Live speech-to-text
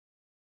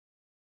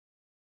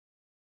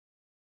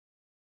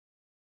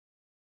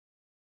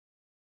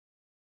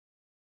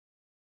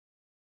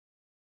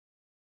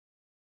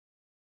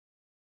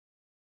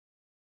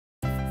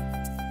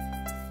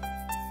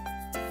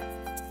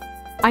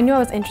I knew I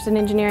was interested in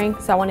engineering,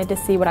 so I wanted to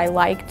see what I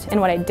liked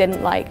and what I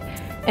didn't like.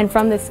 And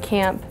from this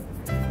camp,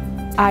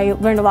 I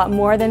learned a lot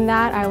more than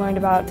that. I learned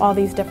about all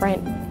these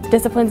different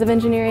disciplines of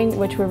engineering,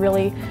 which were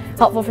really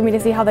helpful for me to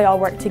see how they all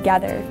work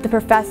together. The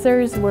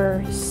professors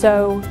were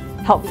so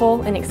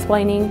helpful in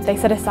explaining. They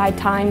set aside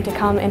time to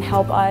come and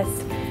help us,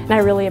 and I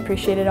really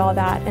appreciated all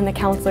that. And the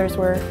counselors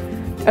were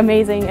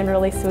amazing and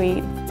really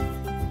sweet.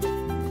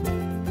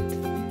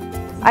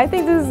 I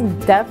think this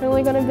is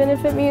definitely going to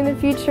benefit me in the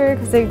future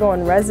because they go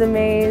on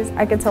resumes.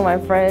 I could tell my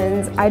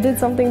friends, I did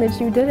something that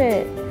you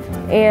didn't.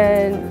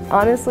 And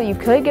honestly, you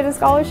could get a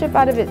scholarship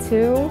out of it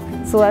too,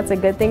 so that's a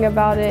good thing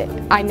about it.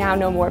 I now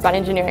know more about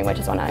engineering, which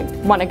is what I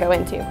want to go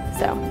into,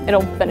 so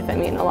it'll benefit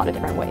me in a lot of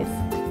different ways.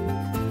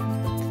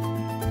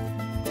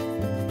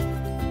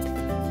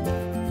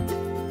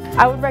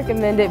 I would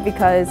recommend it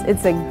because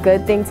it's a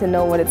good thing to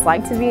know what it's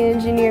like to be an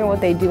engineer,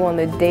 what they do on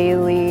the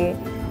daily,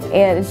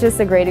 and it's just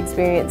a great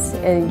experience.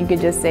 And you could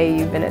just say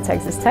you've been at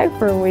Texas Tech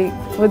for a week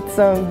with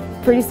some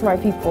pretty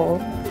smart people.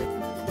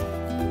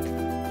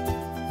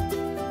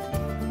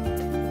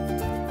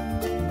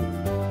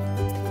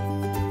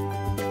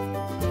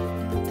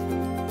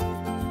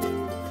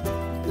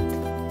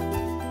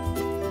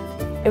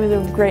 It was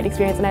a great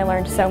experience and I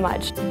learned so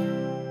much.